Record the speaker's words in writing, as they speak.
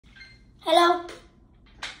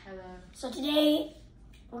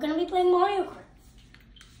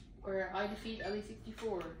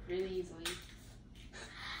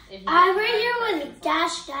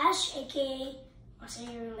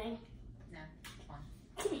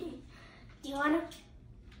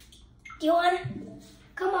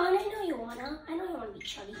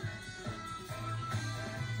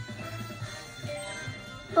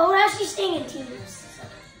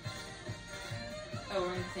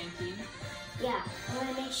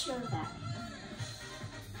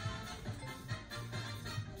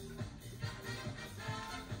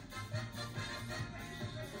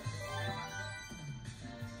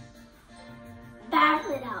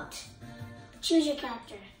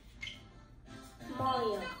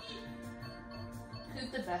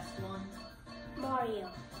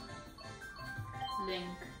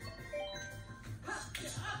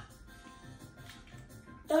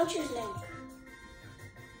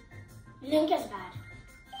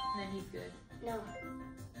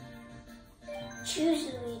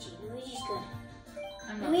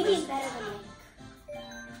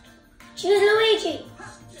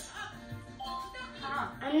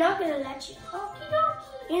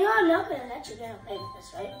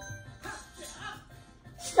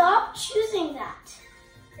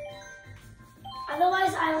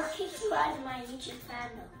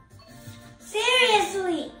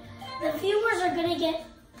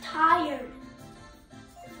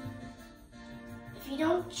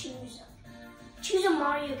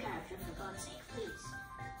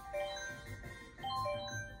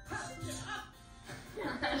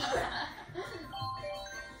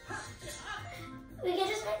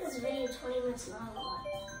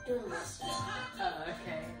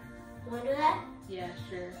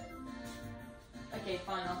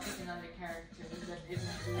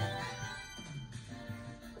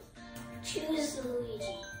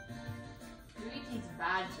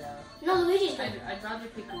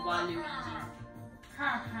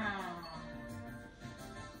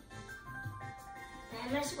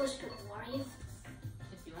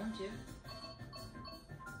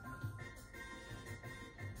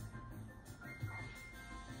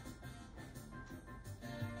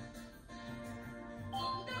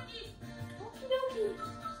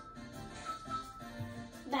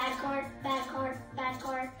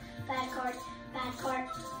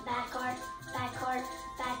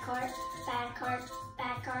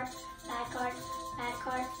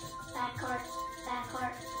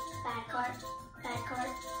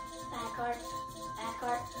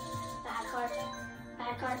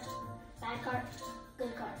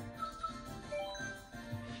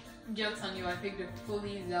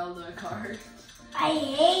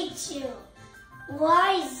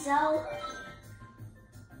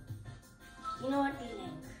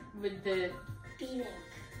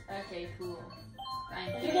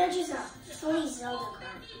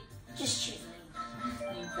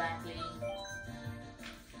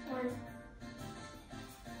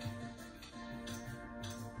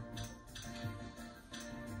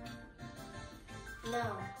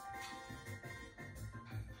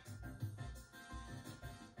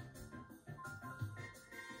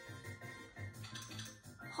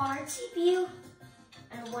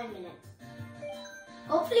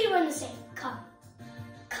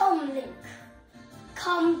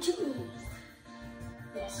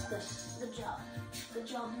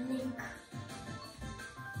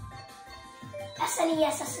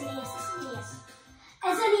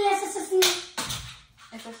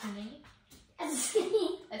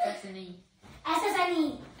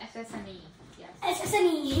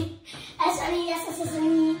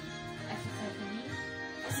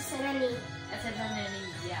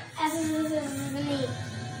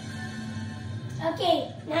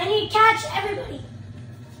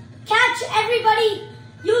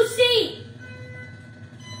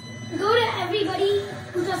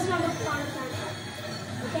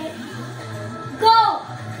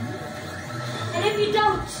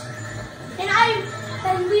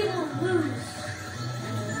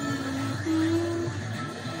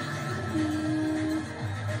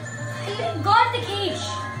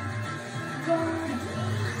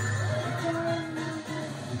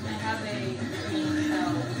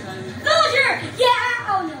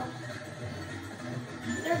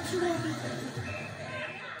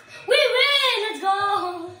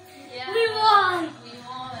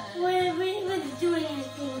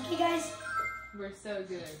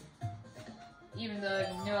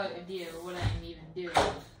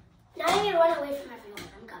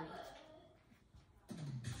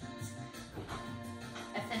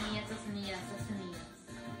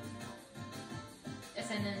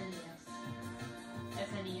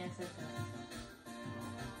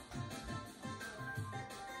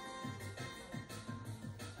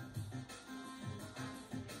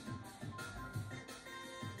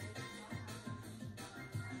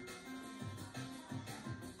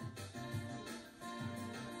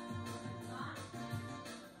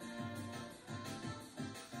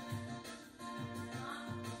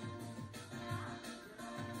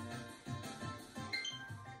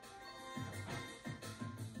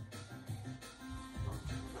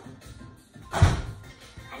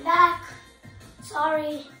back.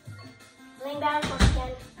 Sorry. Playing bad once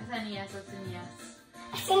again. SNES, SNES.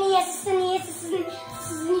 SNES, SNES,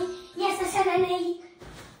 SNES, yes, SNES,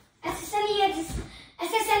 SNES,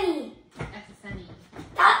 SSNE. SSNE.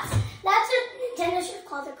 That's what Nintendo should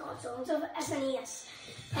call their console instead of SNES.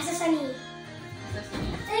 SSNE. SSNE.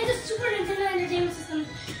 And it's a Super Nintendo Entertainment System.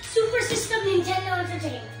 Super System Nintendo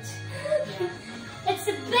Entertainment. Yeah. It's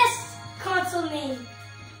the best console name.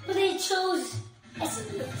 But they chose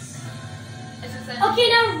SNES. SSNE. Okay,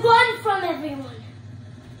 now run from everyone.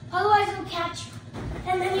 Otherwise they'll catch you.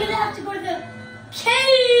 And then you're gonna have to go to the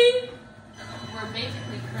cave. We're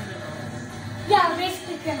basically criminals. Yeah, we're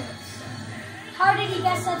basically criminals. How did he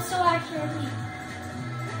guess that so accurately?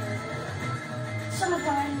 Some of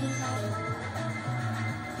our enemies are.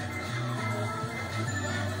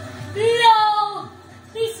 No!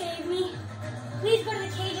 Please save me. Please go to the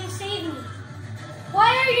cage and save me. Why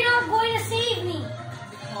are you not going to save me?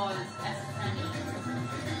 Because SSNE.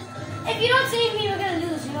 If you don't save me, we're gonna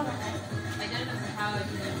lose, you know that, right? I don't know how I can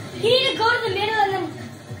even You need to go to the middle and then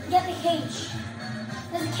get the cage.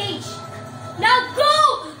 There's a cage. Now go!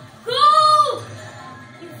 Go!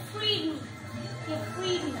 You freed me. You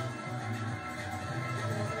freed me.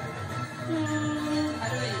 How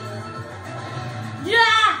do I...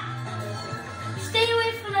 Yeah! Stay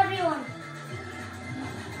away from everyone.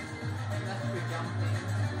 That's for jumping.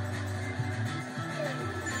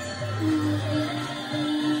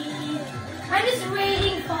 I'm just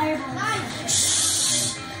raging fireballs.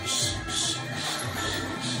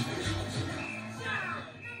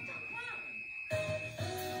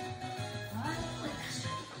 What?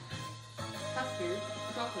 Custard?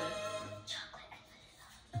 Chocolate?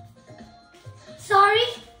 Sorry?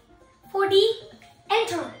 4D?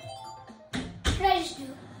 Enter. What did I just do?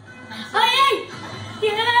 Oh, yeah!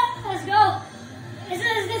 Yeah! Let's go.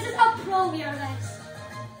 This is how pro we are, guys.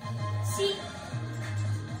 See?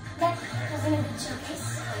 That wasn't a good showcase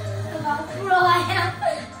of how pro I am.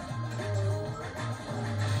 That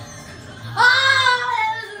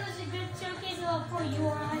wasn't such a good showcase of how pro you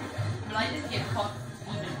are. But I didn't get caught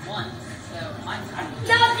even once, so I'm happy.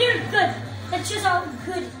 No, you're good. That's just how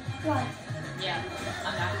good you are. Yeah,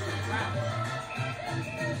 I'm actually proud.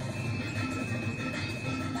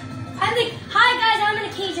 I'm like, hi guys, I'm in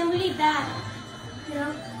a cage. I'm really bad. You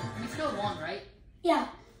know? We still won, right? Yeah.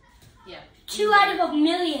 Yeah. 2 out of a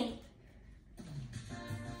million.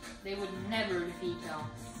 They would never defeat us.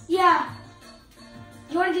 Yeah.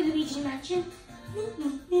 You want to do the Luigi Mansion?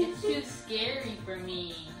 It's too scary for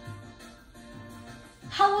me.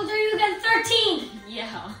 How old are you again? 13.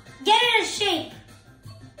 Yeah. Get in shape.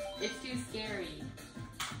 It's too scary.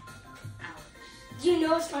 Ouch. You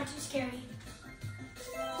know it's not too scary.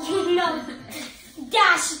 You know.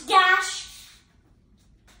 Dash, dash.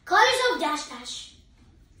 Call yourself Dash, dash.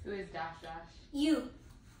 Who is Dash Dash? You.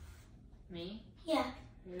 Me? Yeah.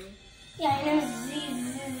 Really? Yeah, your name is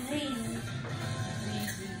Z.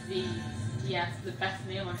 Z. Yes, the best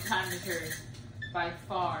name on planet Earth. By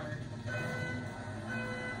far.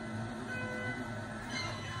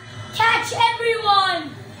 Catch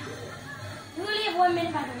everyone! You only have 1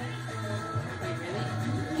 minute, by the way. Wait, really?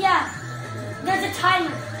 Yeah. There's a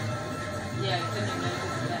timer. Yeah, I couldn't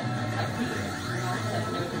notice that. I couldn't not have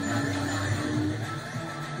noticed that.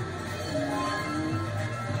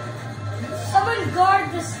 Someone guard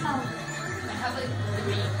the cell. I have like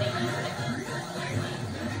 3 thingies next to me.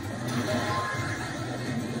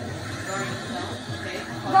 Guarding yourself, okay?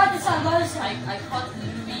 Guard the cell, guard the cell. I caught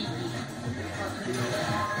Luigi.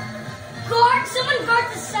 Guard, someone guard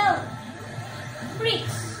the cell.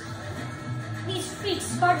 Freaks. These freaks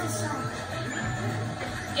guard the cell.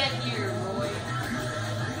 Get here, boy.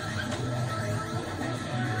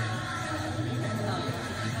 No,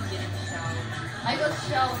 I'm getting shelled. I got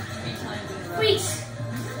shelled 3 times in a row. Freaks.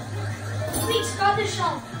 Freaks guard the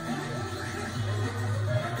cell.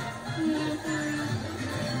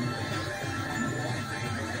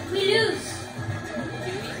 We lose.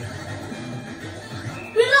 Do we?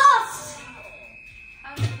 We lost.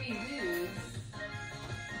 How did we lose?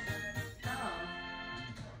 Oh.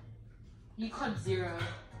 You caught 0.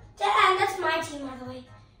 Damn, that's my team, by the way.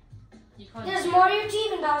 You caught There's 0. Mario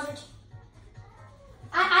team and Bowser team.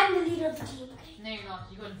 I'm the leader of the team, okay? No, you're not.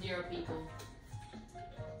 You got 0 people.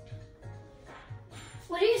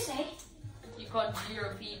 What do you say? You got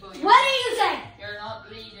 0 people. What do you say? You're not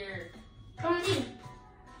leader. Come leader.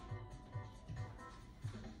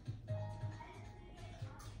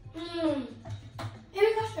 Give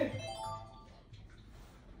me custard.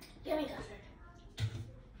 Give me custard.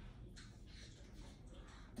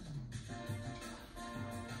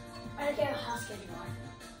 I don't care how scared you are.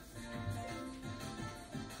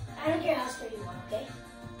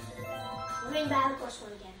 battle course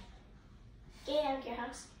one again. Get out of your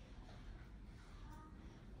house.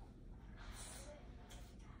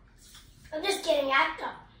 I'm just kidding. Act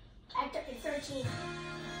up. Act up. You're 13.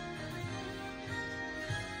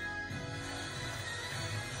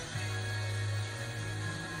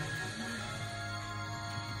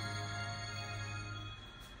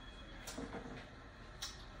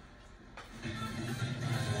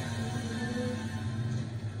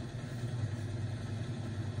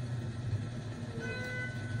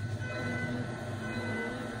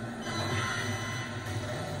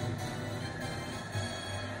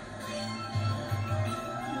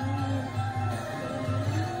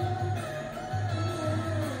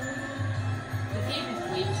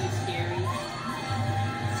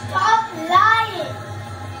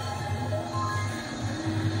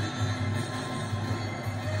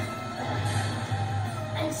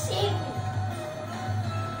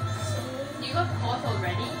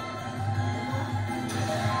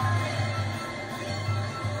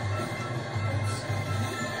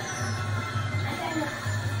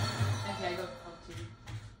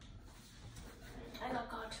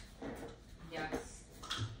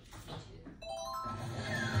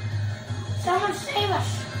 Someone save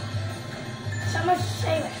us! Someone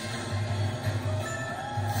save us!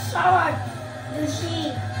 Someone!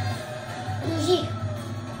 Lucy! Lucy!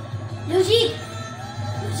 Lucy!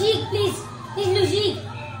 Lucy, please! Please, Lucy!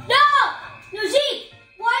 No! Lucy!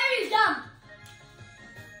 Why are you dumb?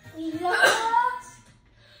 We lost!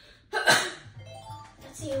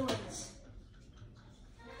 Let's see who wins.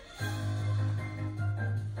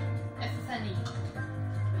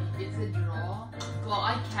 It's a draw. Well,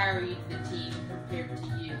 I carried the team compared to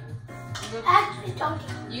you. Actually, Donkey.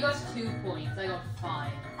 You got 2 points. I got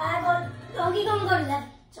 5. Donkey Kong got 11.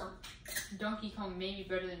 So. Donkey Kong may be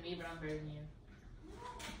better than me, but I'm better than you.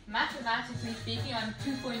 Mathematically speaking, I'm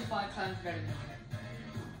 2.5 times better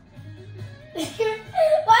than you.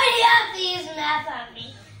 Why do you have to use math on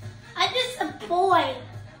me? I'm just a boy.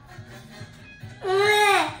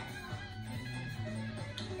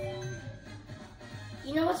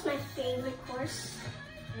 You know what's my favorite course?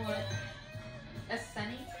 What?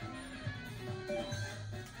 Sunny?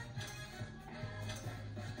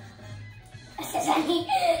 Sunny.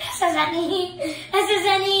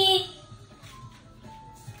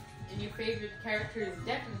 And your favorite character is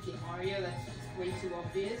definitely Mario. That's just way too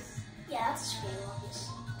obvious. Yeah, that's way too obvious.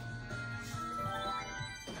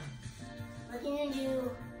 We're gonna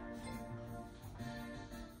do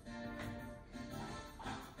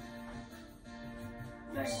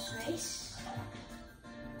versus race.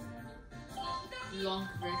 Lonk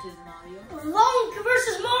versus Mario. Lonk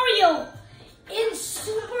versus Mario! In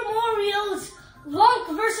Super Mario's Lonk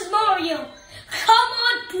versus Mario. Come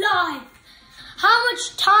on, live! How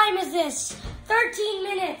much time is this? 13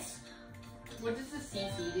 minutes. What does the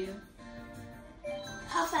CC do?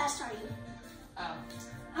 How fast are you? Oh.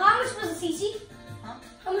 How much was the CC? Huh?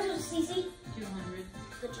 How much was the CC? 200.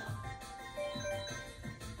 Good job.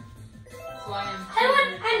 So I am. I want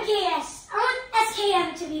MKS. I want SKM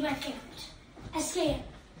to be my favorite. SKM.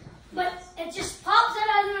 But it just pops out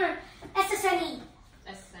under SSNE.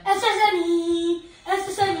 SSNE.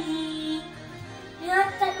 SSNE. You know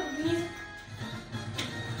that type of music?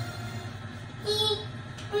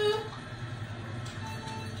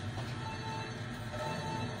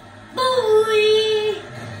 Boy!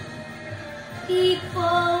 People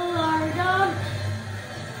are dumb.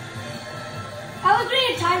 I was doing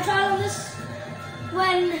a time trial on this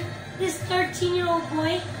when this 13-year-old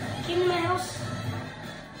boy came to my house.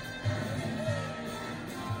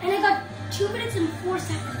 And I got 2 minutes and 4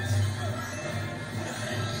 seconds.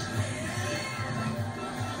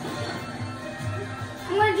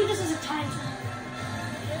 I'm going to do this as a time trial.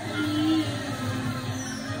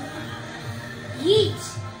 Yeet.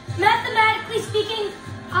 Mathematically speaking,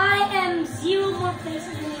 I am 0 more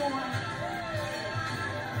places than you are.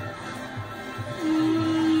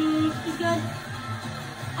 He's good.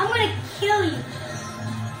 I'm going to kill you.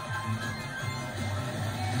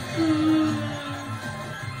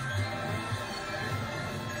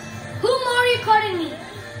 Who Mario Karted me?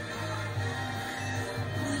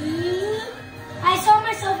 I saw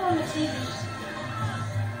myself on the TV.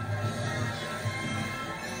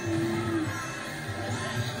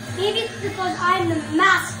 Maybe it's because I'm the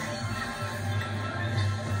master.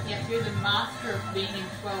 Yes, you're the master of being in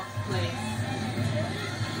 12th place.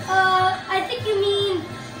 I think you mean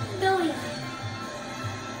billion.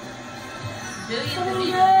 Billions Someone is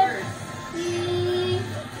even good? worse.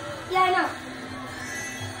 Yeah, I know.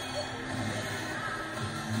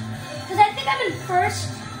 Because I think I'm in first.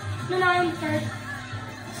 No, I'm in third.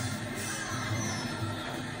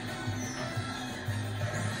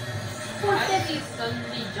 you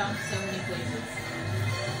suddenly jump so many places?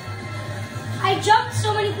 I jumped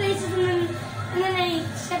so many places and then I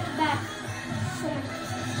stepped back. So many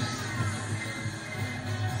places.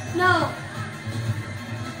 No.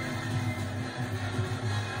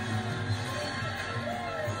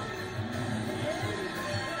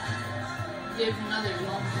 There's another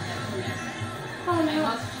long one at 3. Oh I no.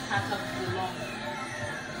 must catch up to the long.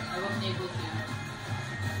 I wasn't able to.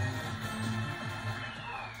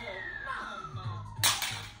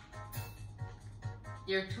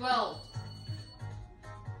 You're 12.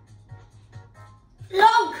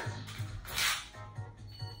 Long.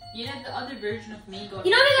 You know the other version of me going.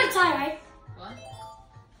 You know we got a tie, right? What?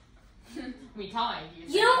 We tied.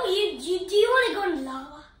 You know do you want to go in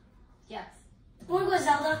lava? Yes. You want to go to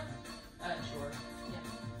Zelda? Sure. Yeah.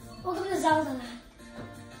 Welcome to Zelda land.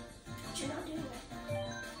 But you're not doing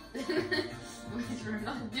it. Which we're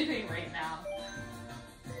not doing right now.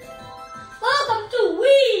 Welcome to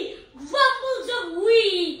Wii! Grumbles of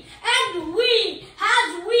Wii! And Wii has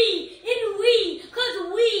Wii in Wii! Cause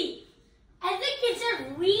Wii! I think instead of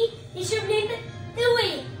Wii, they should name it the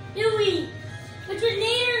Wii! The Wii! Which would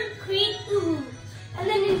later create Uhu. And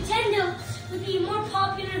then Nintendo would be more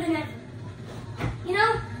popular than ever. You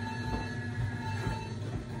know?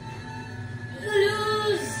 You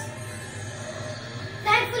lose!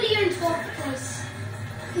 Thankfully you're in 12th place.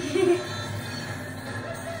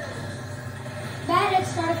 Bad head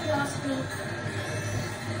start if you ask me.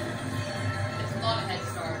 It's not a head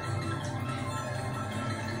start.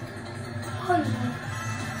 Oh no.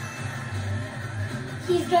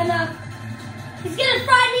 He's gonna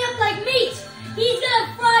fry me up like meat! He's gonna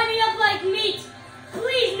fry me up like meat!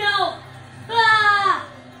 Please no! Ah!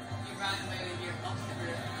 You ran away with your customer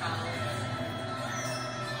pal.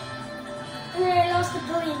 And then I lost a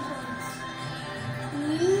billion points.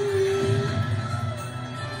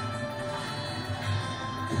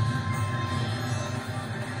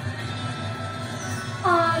 I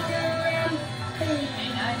am Hey,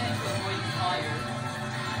 now I need to avoid fire.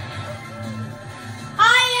 I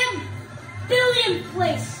am billionth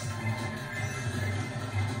place.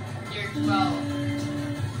 You're 12.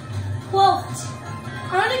 12th.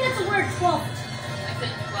 I don't think that's a word, 12th. I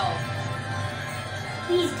said 12.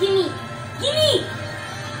 Please, gimme. Gimme!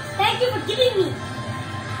 Thank you for giving me.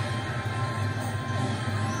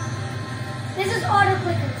 This is auto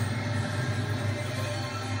clicker.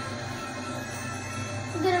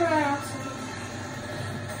 I'm gonna run out soon.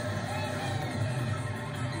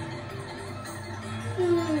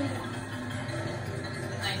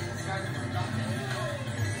 Nice, it started from nothing.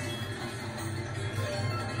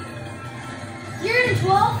 You're in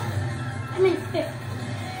 12th. I'm in 5th.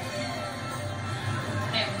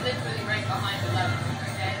 Hey, I'm literally right behind 11,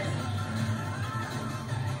 okay?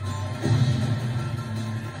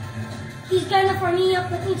 He's gonna for me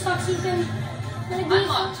up with me socks. He's gonna I'm be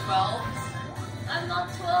not 12. I'm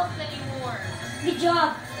not 12 anymore. Good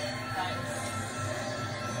job. Thanks.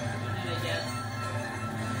 What did I get?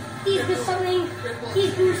 He's do something. Triple.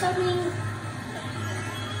 He's do something.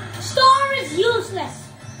 Star is useless.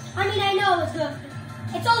 I mean, I know it's good.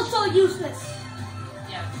 It's also useless.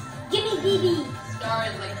 Yes. Give me BB. Star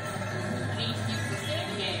is like least useless in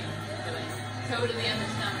the game. But I totally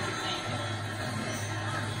understand what you're saying.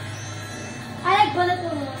 I like bullet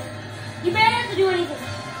bill more. You barely have to do anything.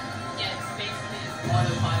 Yeah, it's basically just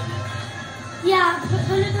autopilot. Yeah, but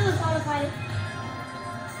bullet bill is autopilot.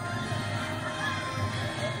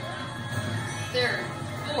 Third,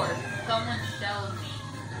 fourth, someone shelled me.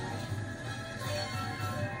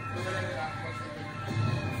 Or whatever that was, I think.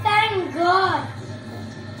 Thank God.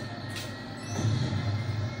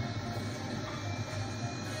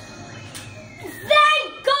 Thank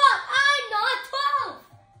God I'm not 12.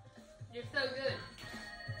 You're so good.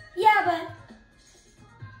 Yeah, but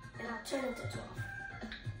and I'll turn into 12.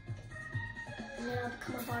 And then I'll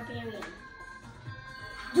become a barbarian.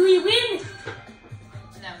 Do we win?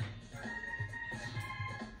 No.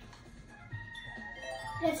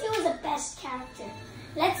 Let's see who's the best character.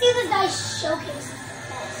 Let's see who this guy showcases the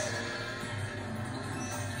best.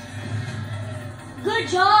 Good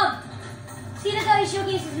job. See the guy who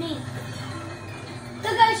showcases me. The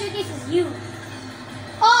guy who showcases you.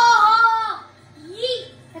 Oh, yeet.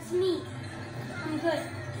 That's me. I'm good.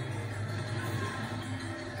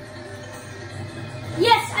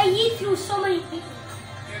 Yes, I yeet through so many people.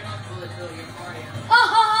 You're not bullet bill, you're Mario.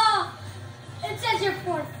 Oh, it says you're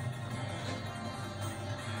fourth.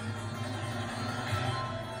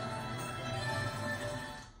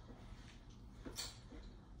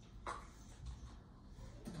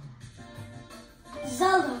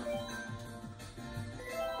 Zelda.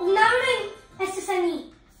 Now we're doing SSNE.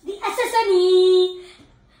 The SSNE.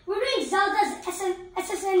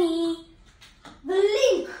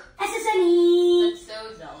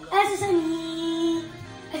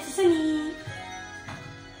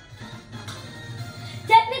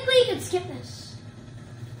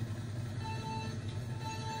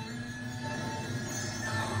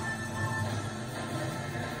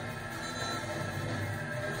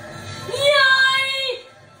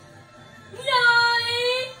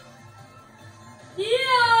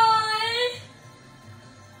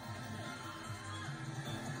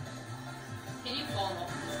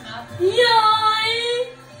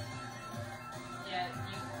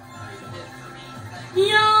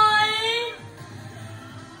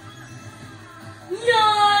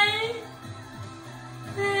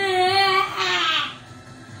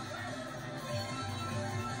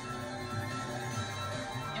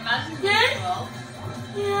 Magic Yeah. as well.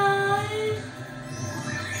 Yeah.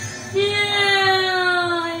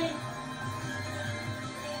 Yeah.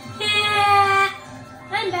 Yeah.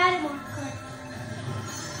 I'm bad at Mario Kart.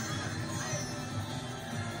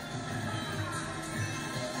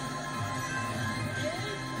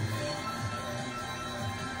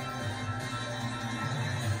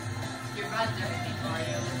 You're bad at everything,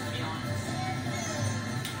 Mario, let's be honest.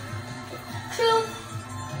 True.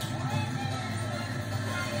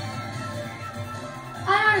 I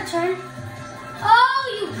know how to turn. Oh,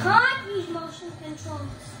 you can't use motion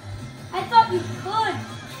controls. I thought you could.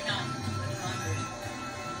 No, it's thunder.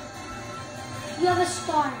 You have a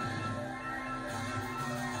star.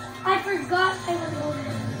 I forgot I was over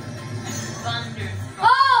there. Thunder.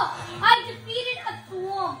 Oh, I defeated a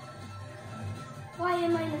swamp. Why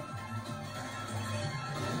am I not?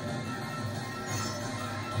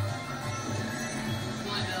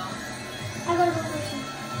 Good though. I gotta go first.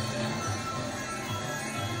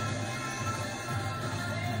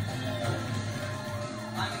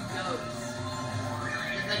 I'm a ghost.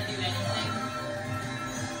 Does that do anything?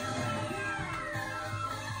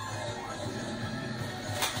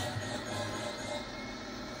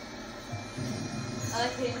 I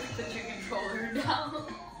like how you just put your controller down.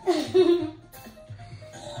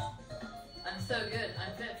 I'm so good.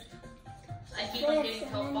 I'm fifth. I keep on getting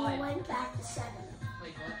top And then we 5. went back to 7.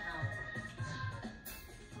 Wait, what?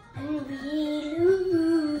 How? And we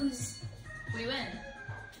lose. We win.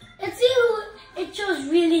 Let's see who it shows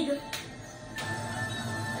really good.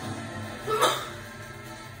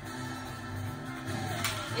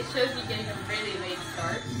 It shows you getting a really late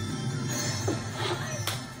start.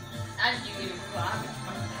 And you get a clap.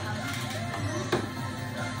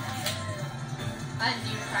 And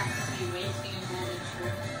you practically wasting a golden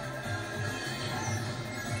shrimp.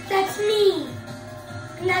 That's me.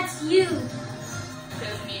 And that's you.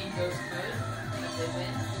 Shows me in ghost mode. Because I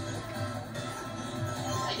win.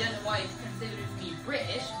 I don't know why it considers me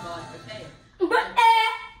British, but okay. But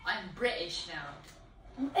I'm British now.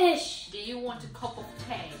 ish. Do you want a cup of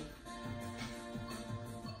tea?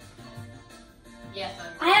 Yes,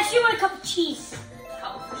 I'm I actually want a cup of cheese.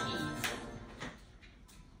 cup of cheese.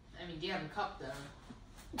 I mean, do you have a cup though?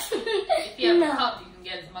 If you have No. a cup, you can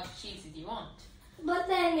get as much cheese as you want. But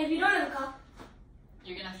then if you don't have a cup,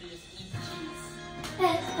 You're gonna have to just eat the cheese.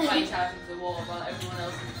 Fight out into the wall while everyone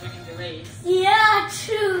else is winning the race. yeah,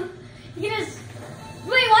 true. You can just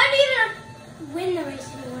wait. Why do you even win the race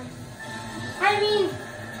anymore? I mean,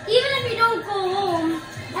 even if you don't go home,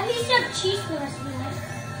 at least you have cheese for the rest of your life.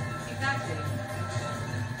 Exactly.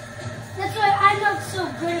 That's why I'm not so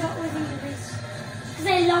good about winning the race. Because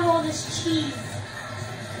I love all this cheese.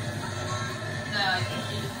 No, I think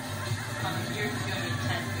you just you're just going to be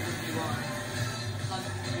tense because you are. Not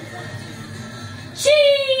because you want to.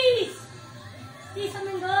 Cheese! See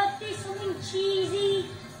something good? See something cheesy?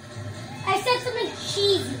 I said something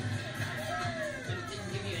cheesy. But it didn't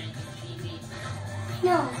give you anything cheesy.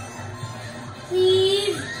 No.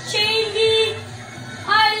 Please, Cheesy, I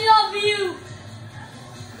love you.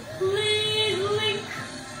 Please, Link,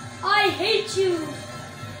 I hate you.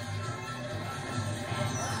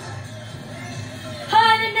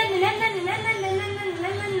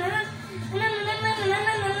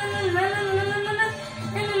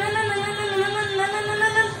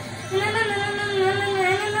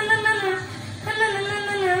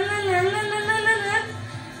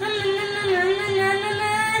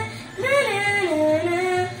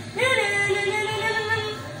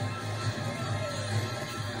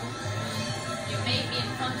 You may be in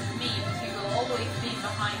front of me, but you will always be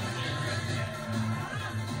behind me.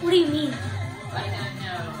 What do you mean? I don't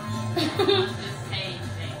know. I'm just saying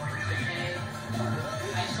things, okay?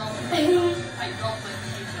 I drop a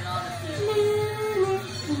few banana peels.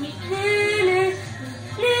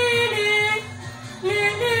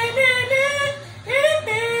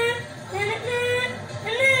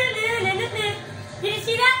 Did you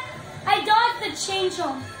see that? I dodged the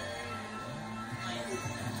chainsaw.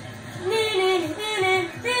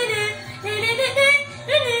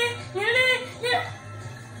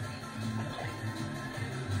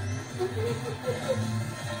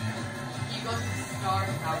 You got the star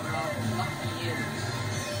power up. Lucky you.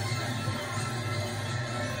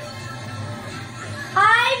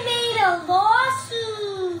 I made a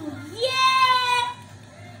lawsuit. Yeah!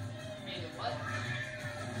 Made a what?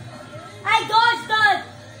 I dodged that.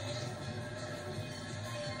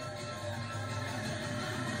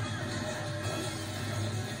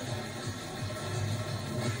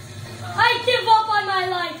 I give up on my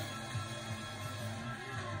life.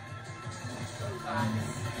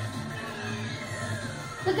 Facts.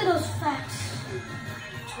 Look at those facts.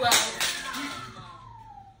 12.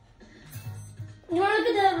 You want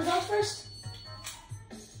to look at the results first?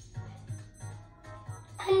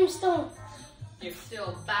 I'm stone. You're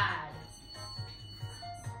still bad.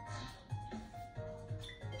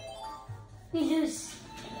 We lose.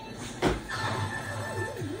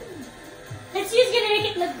 Let's see who's gonna make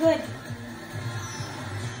it look good.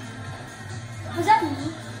 Was that me?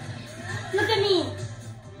 Look at me.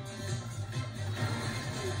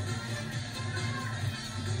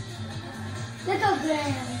 Look how good I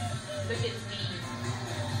am. Look at me.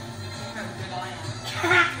 Look how good I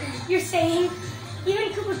am. You're saying? Even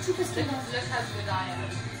Koopa Troopas came out. Look how good I am.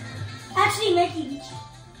 Actually, Nike Beach.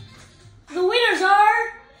 The winners are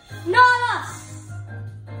not us.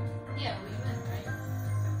 Yeah, we win, right?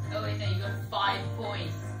 Oh wait, no, you got 5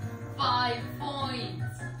 points. 5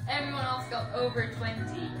 points. Everyone else got over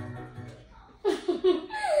 20.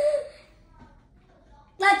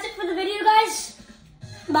 That's it for the video, guys.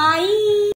 Bye.